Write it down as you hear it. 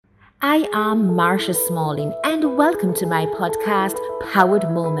I am Marsha Smalling, and welcome to my podcast, Powered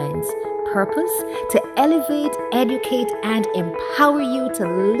Moments. Purpose to elevate, educate, and empower you to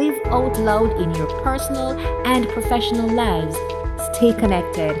live out loud in your personal and professional lives. Stay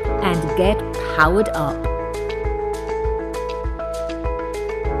connected and get powered up.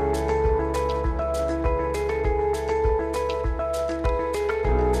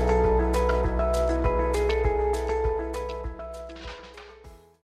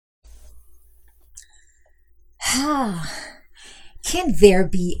 Can there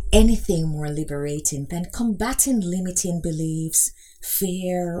be anything more liberating than combating limiting beliefs,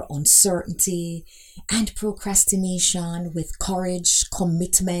 fear, uncertainty, and procrastination with courage,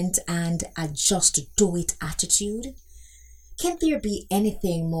 commitment, and a just do it attitude? Can there be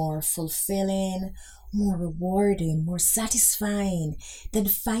anything more fulfilling, more rewarding, more satisfying than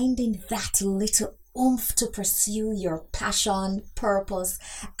finding that little oomph to pursue your passion, purpose,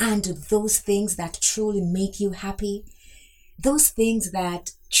 and those things that truly make you happy? Those things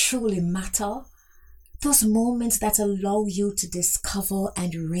that truly matter, those moments that allow you to discover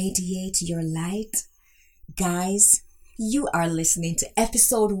and radiate your light. Guys, you are listening to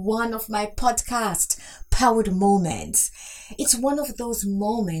episode 1 of my podcast, Powered Moments. It's one of those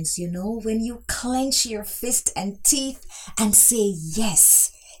moments, when you clench your fist and teeth and say,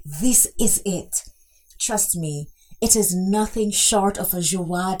 yes, this is it. Trust me, it is nothing short of a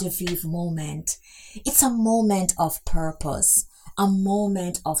joie de vivre moment. It's a moment of purpose, a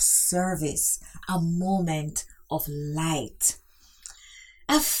moment of service, a moment of light.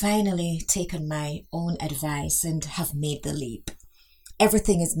 I've finally taken my own advice and have made the leap.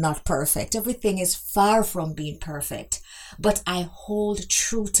 Everything is not perfect. Everything is far from being perfect. But I hold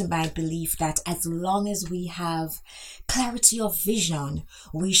true to my belief that as long as we have clarity of vision,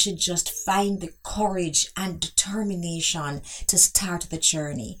 we should just find the courage and determination to start the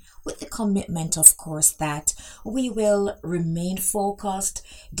journey. With the commitment, of course, that we will remain focused,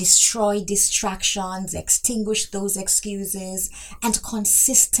 destroy distractions, extinguish those excuses, and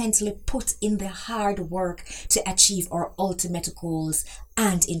consistently put in the hard work to achieve our ultimate goals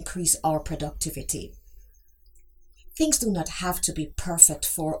and increase our productivity. Things do not have to be perfect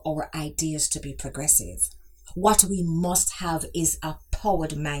for our ideas to be progressive. What we must have is a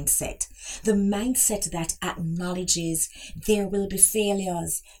powered mindset. The mindset that acknowledges there will be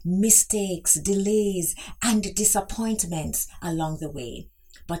failures, mistakes, delays, and disappointments along the way.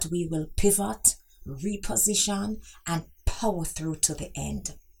 But we will pivot, reposition, and power through to the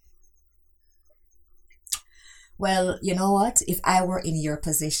end. Well, you know what? If I were in your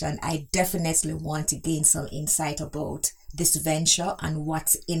position, I definitely want to gain some insight about this venture and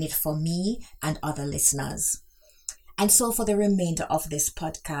what's in it for me and other listeners. And so for the remainder of this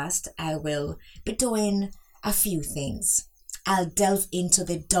podcast, I will be doing a few things. I'll delve into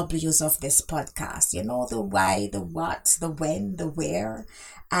the W's of this podcast, the why, the what, the when, the where,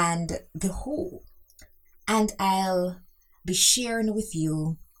 and the who. And I'll be sharing with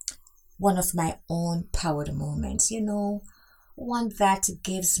you one of my own powered moments, one that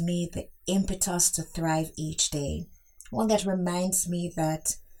gives me the impetus to thrive each day, one that reminds me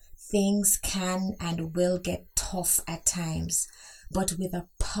that things can and will get tough at times, but with a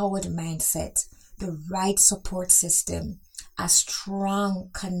powered mindset, the right support system, a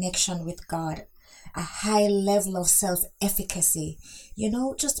strong connection with God, a high level of self-efficacy,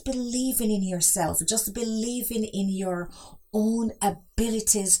 just believing in yourself, just believing in your own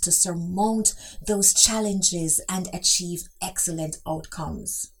abilities to surmount those challenges and achieve excellent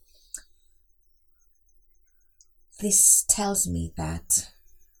outcomes. This tells me that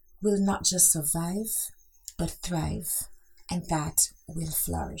we'll not just survive, but thrive, and that will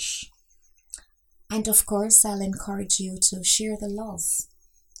flourish. And of course, I'll encourage you to share the love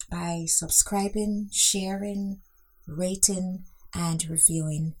by subscribing, sharing, rating, and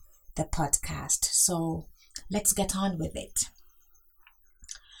reviewing the podcast. So let's get on with it.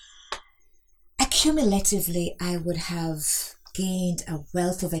 Accumulatively, I would have gained a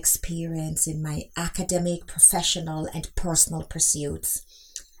wealth of experience in my academic, professional, and personal pursuits,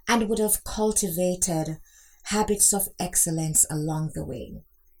 and would have cultivated habits of excellence along the way.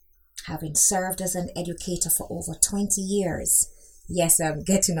 Having served as an educator for over 20 years, yes, I'm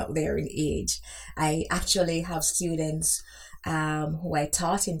getting up there in age. I actually have students who I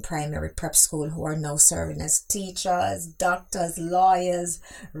taught in primary prep school who are now serving as teachers, doctors, lawyers,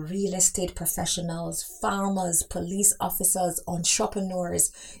 real estate professionals, farmers, police officers,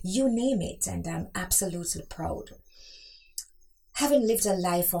 entrepreneurs, you name it, and I'm absolutely proud. Having lived a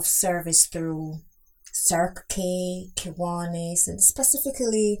life of service through Circle K, Kiwanis, and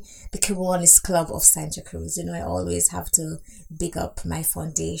specifically the Kiwanis Club of Santa Cruz. I always have to big up my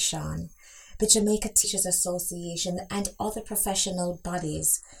foundation, the Jamaica Teachers Association, and other professional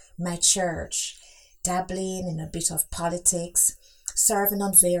bodies, my church, dabbling in a bit of politics, serving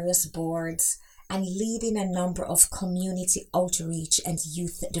on various boards, and leading a number of community outreach and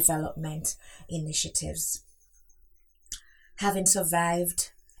youth development initiatives. Having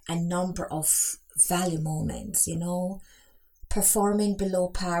survived a number of value moments, performing below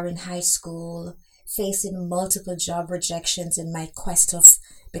par in high school, facing multiple job rejections in my quest of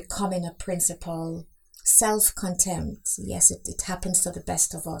becoming a principal, self-contempt, yes, it happens to the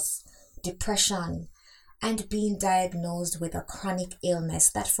best of us, depression, and being diagnosed with a chronic illness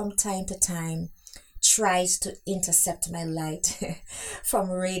that from time to time tries to intercept my light from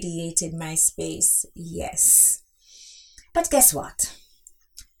radiating my space, yes. But guess what?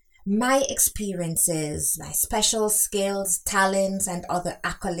 My experiences, my special skills, talents, and other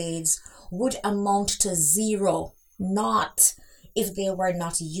accolades would amount to zero, not if they were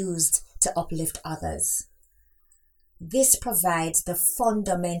not used to uplift others. This provides the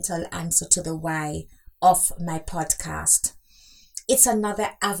fundamental answer to the why of my podcast. It's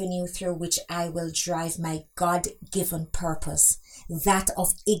another avenue through which I will drive my God-given purpose, that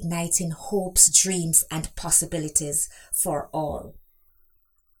of igniting hopes, dreams, and possibilities for all.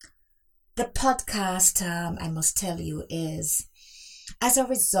 The podcast, I must tell you, is as a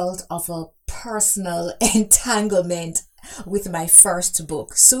result of a personal entanglement with my first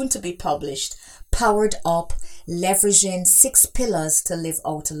book, soon to be published, Powered Up, Leveraging 6 Pillars to Live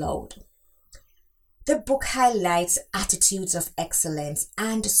Out Loud. The book highlights attitudes of excellence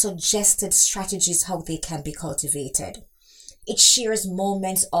and suggested strategies how they can be cultivated. It shares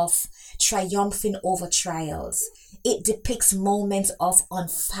moments of triumphing over trials. It depicts moments of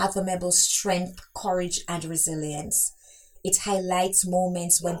unfathomable strength, courage, and resilience. It highlights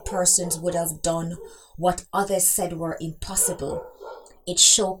moments when persons would have done what others said were impossible. It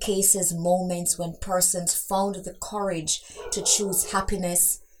showcases moments when persons found the courage to choose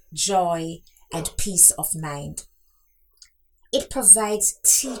happiness, joy, and peace of mind. It provides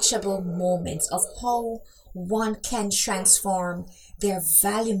teachable moments of how one can transform their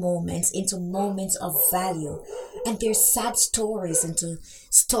value moments into moments of value and their sad stories into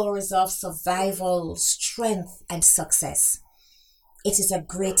stories of survival, strength, and success. It is a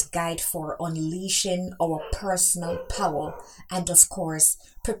great guide for unleashing our personal power and, of course,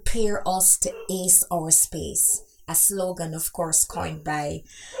 prepare us to ace our space. A slogan, of course, coined by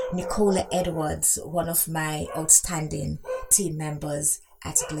Nicola Edwards, one of my outstanding team members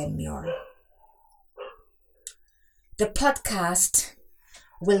at Glenmuir. The podcast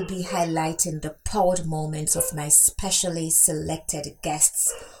will be highlighting the powered moments of my specially selected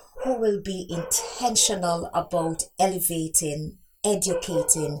guests who will be intentional about elevating,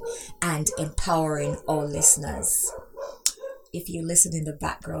 educating, and empowering all listeners. If you listen in the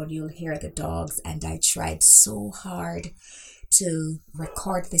background, you'll hear the dogs, and I tried so hard to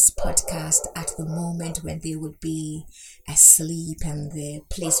record this podcast at the moment when they would be asleep and the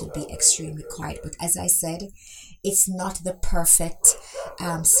place would be extremely quiet. But as I said, it's not the perfect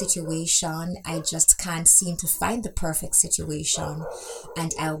situation. I just can't seem to find the perfect situation,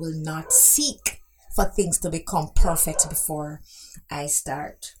 and I will not seek for things to become perfect before I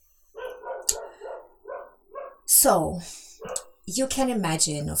start. So, you can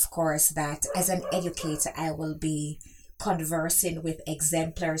imagine, of course, that as an educator, I will be conversing with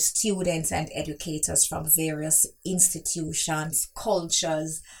exemplary students and educators from various institutions,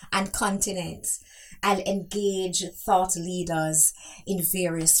 cultures, and continents. I'll engage thought leaders in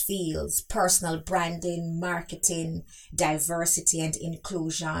various fields: personal branding, marketing, diversity and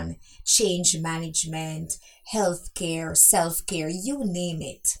inclusion, change management, healthcare, self-care, you name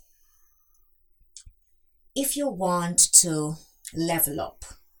it. If you want to level up,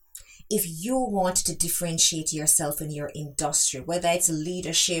 if you want to differentiate yourself in your industry, whether it's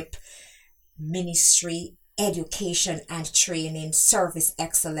leadership, ministry, education and training, service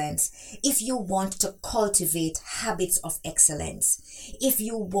excellence, if you want to cultivate habits of excellence, if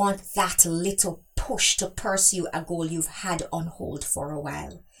you want that little push to pursue a goal you've had on hold for a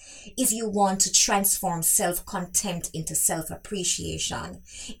while, if you want to transform self-contempt into self-appreciation,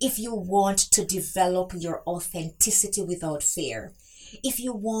 if you want to develop your authenticity without fear, if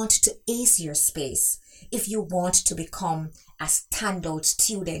you want to ace your space, if you want to become a standout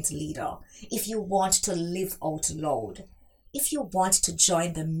student leader, if you want to live out loud, if you want to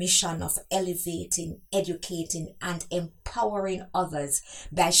join the mission of elevating, educating, and empowering others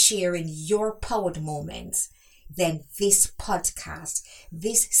by sharing your powered moments, then this podcast,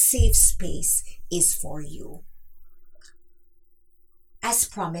 this safe space is for you. As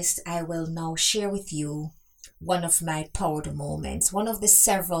promised, I will now share with you one of my powered moments, one of the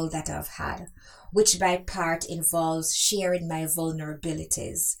several that I've had, which by part involves sharing my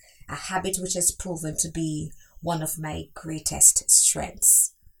vulnerabilities, a habit which has proven to be one of my greatest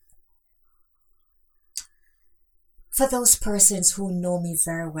strengths. For those persons who know me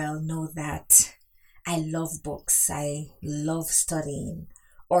very well, know that I love books, I love studying,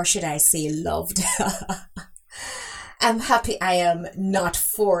 or should I say loved. I'm happy I am not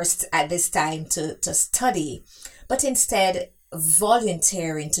forced at this time to study, but instead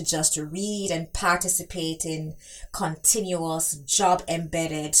volunteering to just read and participate in continuous job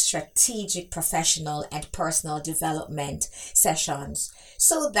embedded strategic professional and personal development sessions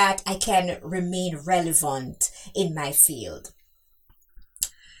so that I can remain relevant in my field.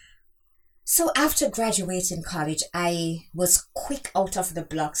 So after graduating college, I was quick out of the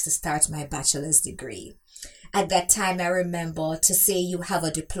blocks to start my bachelor's degree. At that time, I remember to say you have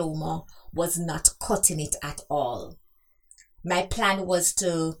a diploma was not cutting it at all. My plan was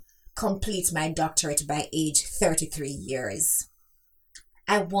to complete my doctorate by age 33 years.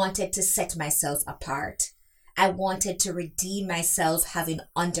 I wanted to set myself apart. I wanted to redeem myself having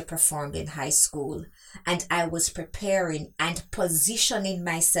underperformed in high school, and I was preparing and positioning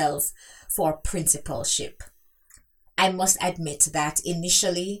myself for principalship. I must admit that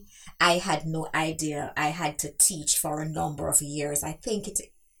initially I had no idea I had to teach for a number of years. I think it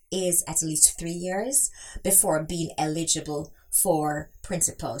is at least 3 years before being eligible for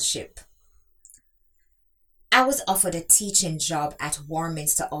principalship. I was offered a teaching job at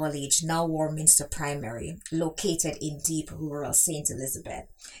Warminster All Age, now Warminster Primary, located in deep rural St. Elizabeth.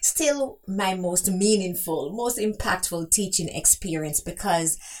 Still my most meaningful, most impactful teaching experience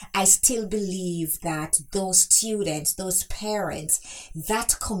because I still believe that those students, those parents,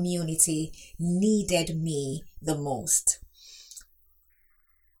 that community needed me the most.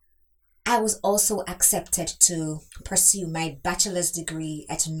 I was also accepted to pursue my bachelor's degree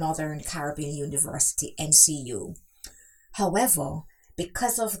at Northern Caribbean University, NCU. However,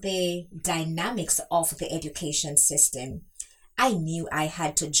 because of the dynamics of the education system, I knew I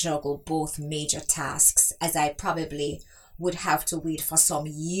had to juggle both major tasks as I probably would have to wait for some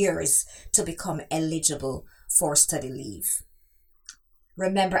years to become eligible for study leave.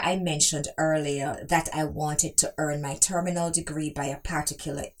 Remember, I mentioned earlier that I wanted to earn my terminal degree by a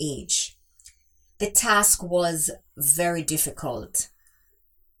particular age. The task was very difficult,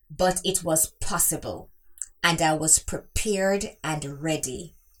 but it was possible, and I was prepared and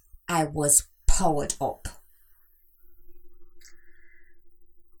ready. I was powered up.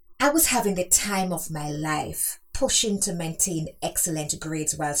 I was having the time of my life, pushing to maintain excellent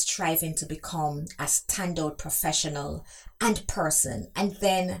grades while striving to become a standout professional and person. And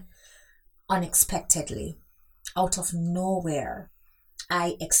then, unexpectedly, out of nowhere,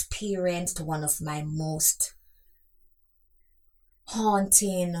 I experienced one of my most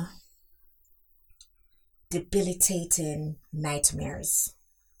haunting, debilitating nightmares.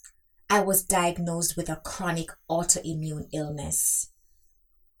 I was diagnosed with a chronic autoimmune illness.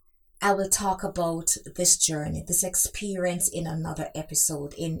 I will talk about this journey, this experience in another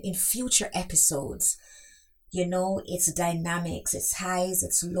episode, in future episodes. You know, its dynamics, its highs,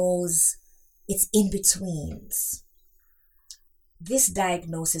 its lows, its in-betweens. This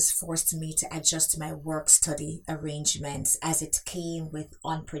diagnosis forced me to adjust my work-study arrangements as it came with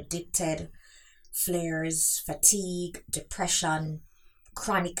unpredicted flares, fatigue, depression,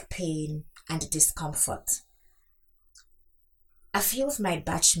 chronic pain, and discomfort. A few of my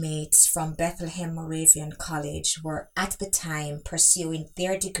batchmates from Bethlehem Moravian College were at the time pursuing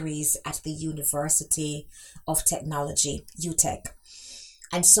their degrees at the University of Technology, UTech,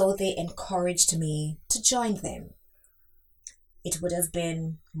 and so they encouraged me to join them. It would have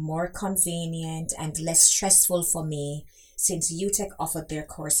been more convenient and less stressful for me since UTech offered their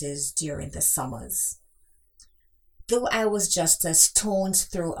courses during the summers. Though I was just a stone's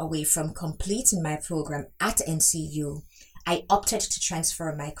throw away from completing my program at NCU, I opted to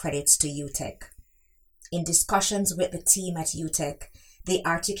transfer my credits to UTech. In discussions with the team at UTech, they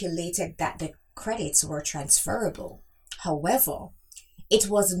articulated that the credits were transferable. However, it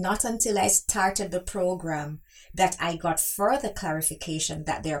was not until I started the program that I got further clarification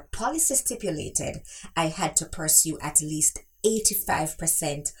that their policy stipulated I had to pursue at least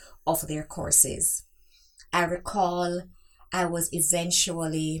 85% of their courses. I recall I was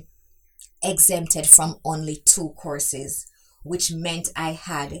eventually exempted from only 2 courses, which meant I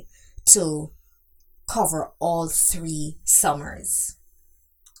had to cover all 3 summers.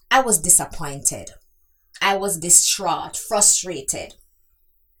 I was disappointed. I was distraught, frustrated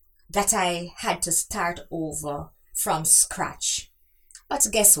that I had to start over from scratch. But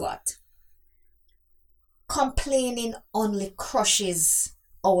guess what? Complaining only crushes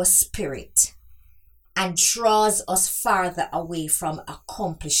our spirit and draws us farther away from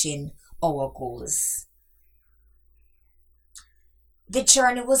accomplishing our goals. The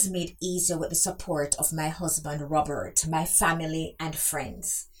journey was made easier with the support of my husband Robert, my family and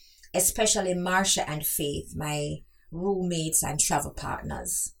friends, especially Marsha and Faith, my roommates and travel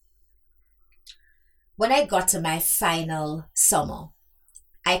partners. When I got to my final summer,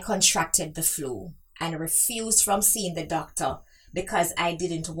 I contracted the flu and refused from seeing the doctor because I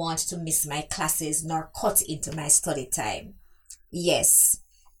didn't want to miss my classes nor cut into my study time. Yes,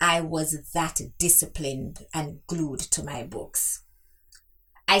 I was that disciplined and glued to my books.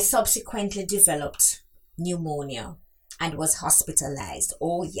 I subsequently developed pneumonia and was hospitalized.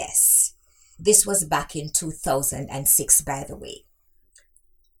 Oh, yes. This was back in 2006, by the way.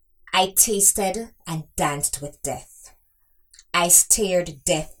 I tasted and danced with death. I stared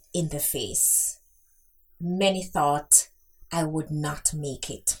death in the face. Many thought I would not make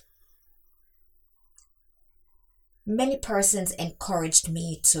it. Many persons encouraged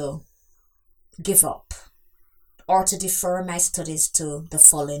me to give up or to defer my studies to the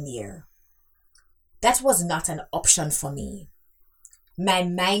following year. That was not an option for me. My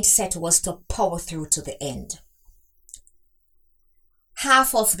mindset was to power through to the end.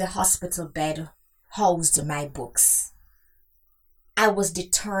 Half of the hospital bed housed my books. I was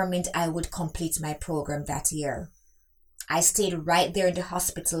determined I would complete my program that year. I stayed right there in the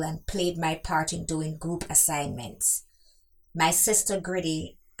hospital and played my part in doing group assignments. My sister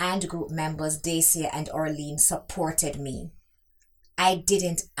Gritty and group members Dacia and Orlean supported me. I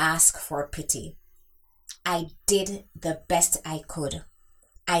didn't ask for pity. I did the best I could.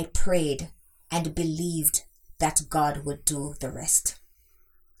 I prayed and believed that God would do the rest.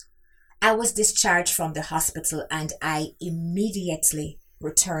 I was discharged from the hospital and I immediately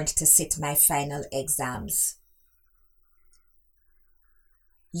returned to sit my final exams.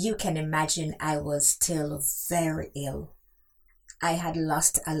 You can imagine I was still very ill. I had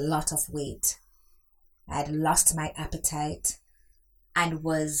lost a lot of weight. I had lost my appetite and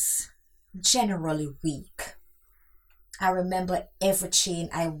was generally weak. I remember every chain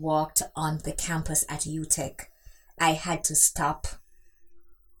I walked on the campus at UTech, I had to stop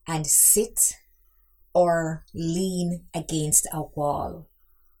and sit or lean against a wall.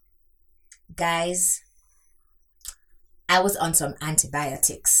 Guys, I was on some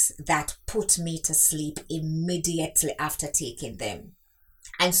antibiotics that put me to sleep immediately after taking them.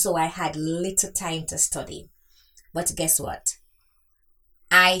 And so I had little time to study. But guess what?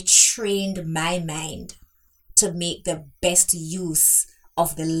 I trained my mind to make the best use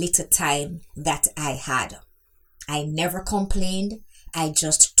of the little time that I had. I never complained. I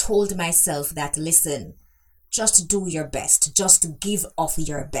just told myself that, listen, just do your best. Just give of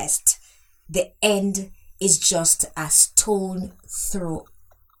your best. The end is just a stone throw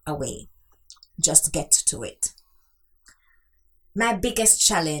away. Just get to it. My biggest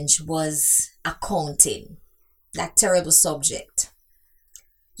challenge was accounting, that terrible subject.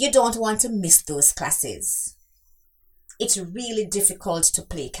 You don't want to miss those classes. It's really difficult to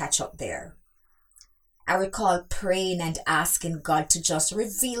play catch up there. I recall praying and asking God to just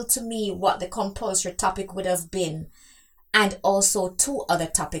reveal to me what the compulsory topic would have been, and also 2 other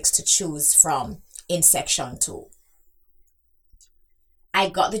topics to choose from in section 2. I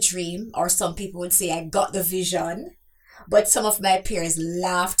got the dream, or some people would say I got the vision, but some of my peers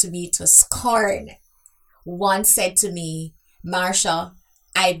laughed me to scorn. One said to me, Marsha,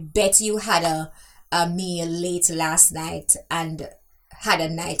 I bet you had a meal late last night and had a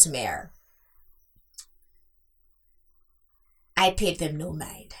nightmare. I paid them no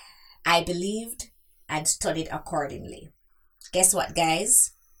mind. I believed and studied accordingly. Guess what,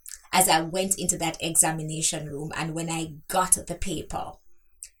 guys? As I went into that examination room and when I got the paper,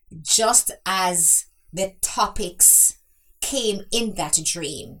 just as the topics came in that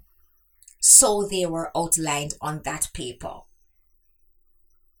dream, so they were outlined on that paper.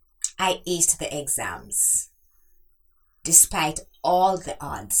 I aced the exams, despite all the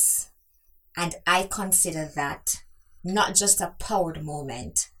odds, and I consider that not just a powered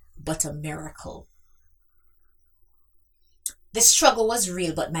moment, but a miracle. The struggle was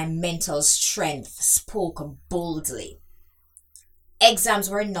real, but my mental strength spoke boldly. Exams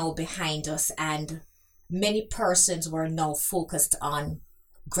were now behind us and many persons were now focused on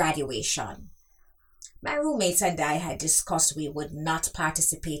graduation. My roommates and I had discussed we would not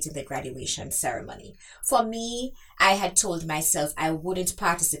participate in the graduation ceremony. For me, I had told myself I wouldn't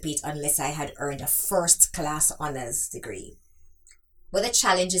participate unless I had earned a first class honors degree. With the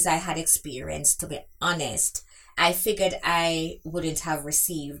challenges I had experienced, to be honest, I figured I wouldn't have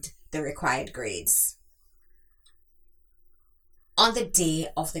received the required grades. On the day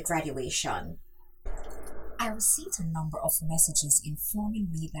of the graduation, I received a number of messages informing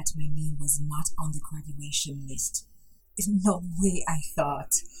me that my name was not on the graduation list. No way, I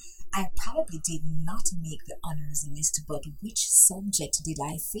thought. I probably did not make the honors list, but which subject did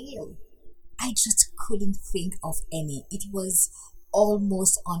I fail? I just couldn't think of any. It was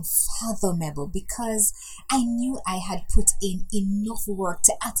almost unfathomable because I knew I had put in enough work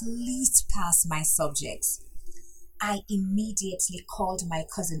to at least pass my subjects. I immediately called my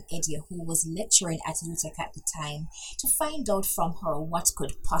cousin Eddie, who was lecturing at UTEC at the time, to find out from her what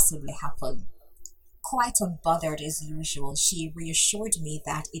could possibly happen. Quite unbothered as usual, she reassured me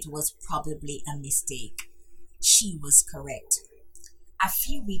that it was probably a mistake. She was correct. A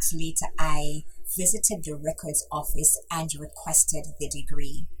few weeks later, I visited the records office and requested the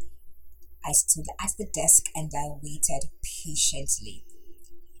degree. I stood at the desk and I waited patiently.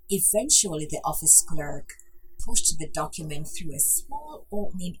 Eventually, the office clerk pushed the document through a small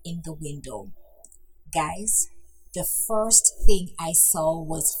opening in the window. Guys, the first thing I saw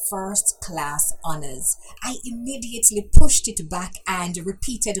was first class honors. I immediately pushed it back and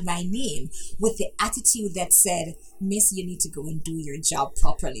repeated my name with the attitude that said, Miss, you need to go and do your job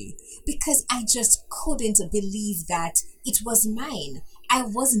properly. Because I just couldn't believe that it was mine. I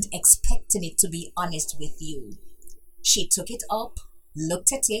wasn't expecting it, to be honest with you. She took it up,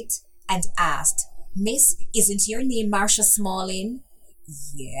 looked at it, and asked, Miss, isn't your name Marsha Smalling?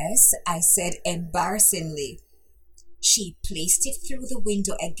 Yes, I said embarrassingly. She placed it through the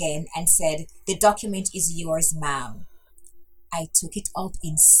window again and said, The document is yours, ma'am. I took it up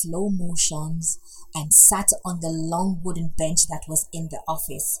in slow motions and sat on the long wooden bench that was in the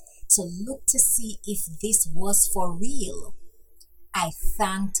office to look to see if this was for real. I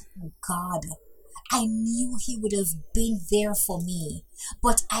thanked God. I knew He would have been there for me,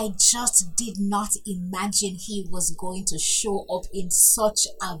 but I just did not imagine He was going to show up in such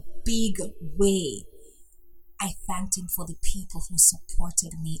a big way. I thanked Him for the people who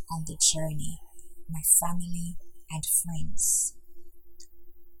supported me on the journey, my family and friends.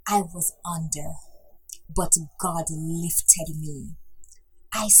 I was under, but God lifted me.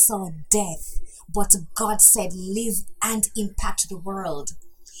 I saw death, but God said live and impact the world.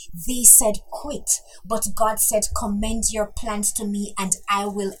 They said quit, but God said commend your plans to me and I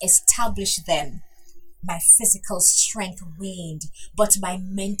will establish them. My physical strength waned, but my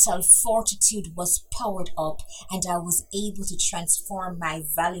mental fortitude was powered up and I was able to transform my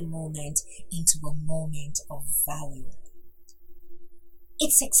value moment into a moment of value.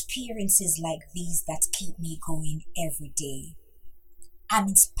 It's experiences like these that keep me going every day. I'm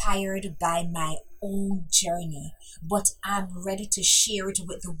inspired by my own journey, but I'm ready to share it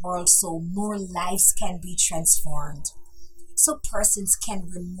with the world so more lives can be transformed. So persons can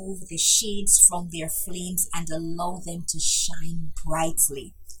remove the shades from their flames and allow them to shine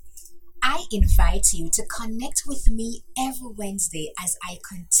brightly. I invite you to connect with me every Wednesday as I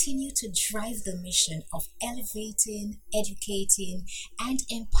continue to drive the mission of elevating, educating, and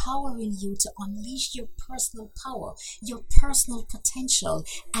empowering you to unleash your personal power, your personal potential,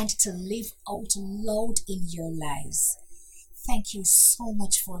 and to live out loud in your lives. Thank you so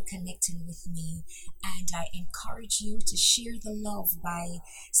much for connecting with me, and I encourage you to share the love by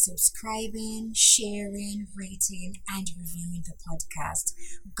subscribing, sharing, rating, and reviewing the podcast.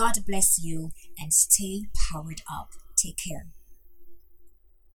 God bless you and stay powered up. Take care.